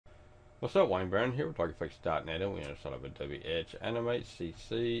What's up, Wayne Barron here with Audio-Technica, and we installed Adobe Edge Animate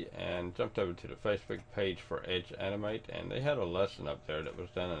CC and jumped over to the Facebook page for Edge Animate, and they had a lesson up there that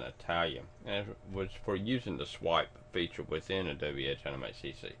was done in Italian, and it was for using the swipe feature within Adobe Edge Animate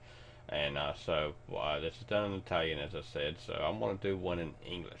CC. And this is done in Italian, as I said, so I'm going to do one in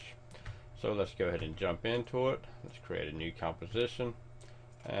English. So let's go ahead and jump into it. Let's create a new composition,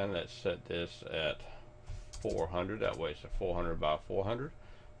 and let's set this at 400. That way it's a 400 by 400.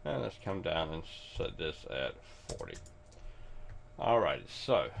 And let's come down and set this at 40. Alright,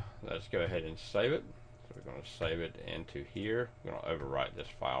 so let's go ahead and save it. So we're going to save it into here. We're going to overwrite this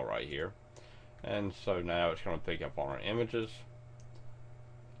file right here. And so now it's going to pick up on our images.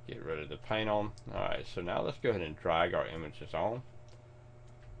 Get rid of the paint on. Alright, so now let's go ahead and drag our images on.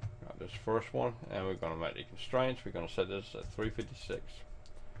 Got this first one, and we're going to make the constraints. We're going to set this at 356.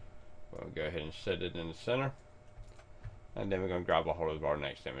 We'll go ahead and set it in the center. And then we're going to grab a hold of our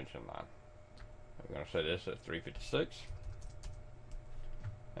next image in line. We're going to set this at 356.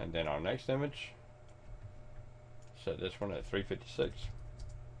 And then our next image, set this one at 356.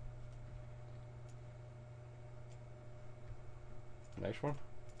 Next one,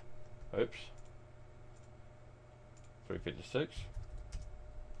 oops, 356.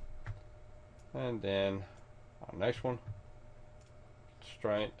 And then our next one,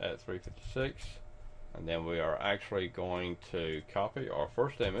 constraint at 356. And then we are actually going to copy our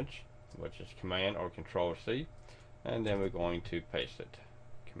first image, which is Command or Control C, and then we're going to paste it,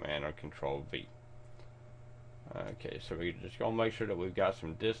 Command or Control V. Okay, so we're just going to make sure that we've got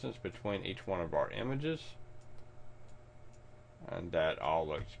some distance between each one of our images, and that all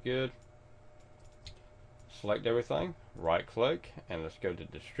looks good. Select everything, right click, and let's go to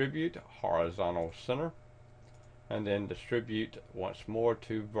Distribute, Horizontal Center, and then distribute once more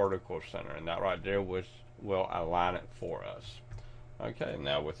to vertical center, and that right there will align it for us. Okay,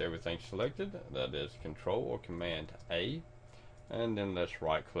 now with everything selected, that is Control or Command A, and then let's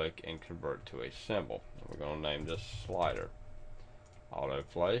right click and convert to a symbol. We're going to name this slider.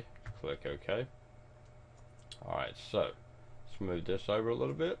 Autoplay, click OK. Alright, so let's move this over a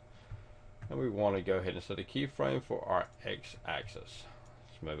little bit, and we want to go ahead and set a keyframe for our X-axis.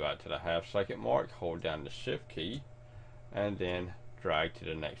 Move out to the half-second mark, hold down the Shift key, and then drag to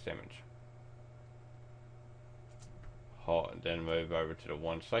the next image. Then move over to the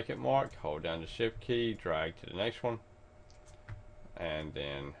 1 second mark, hold down the Shift key, drag to the next one, and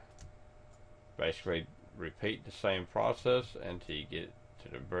then basically repeat the same process until you get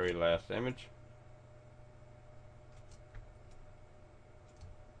to the very last image.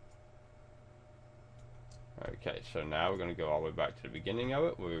 Okay, so now we're going to go all the way back to the beginning of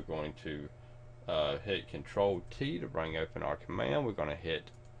it. We're going to hit Control T to bring open our command. We're going to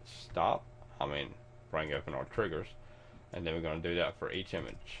hit stop, bring open our triggers, and then we're going to do that for each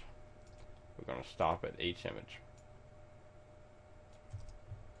image. We're going to stop at each image.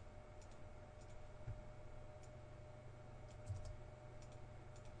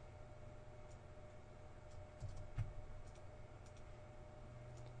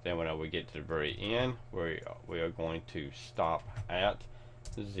 Then when we get to the very end, we are going to stop at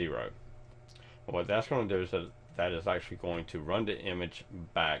 0. And what that's going to do is that is actually going to run the image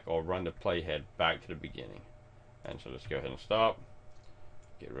back, or run the playhead back to the beginning. And so let's go ahead and stop.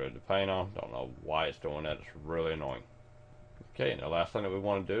 Get rid of the paint on. Don't know why it's doing that. It's really annoying. Okay, and the last thing that we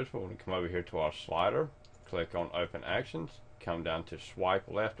want to do is we want to come over here to our slider, click on Open Actions, come down to swipe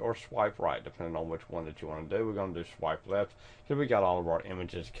left or swipe right, depending on which one that you want to do. We're going to do swipe left because we got all of our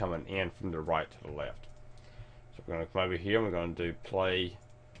images coming in from the right to the left. So we're going to come over here and we're going to do play,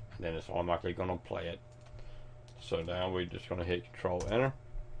 and then it's automatically going to play it. So now we're just going to hit Control Enter,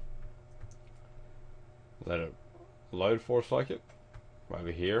 let it load for a second. Come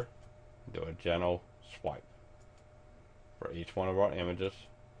over here, do a gentle swipe for each one of our images.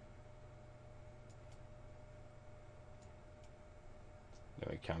 Then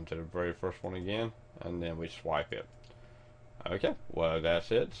we come to the very first one again, and then we swipe it. Okay, well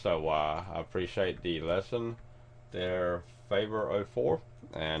that's it. So I appreciate the lesson there, Favor 04,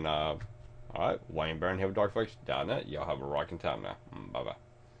 and alright, Wayne Barron here with DarkFix.net. Y'all have a rocking time now. Bye bye.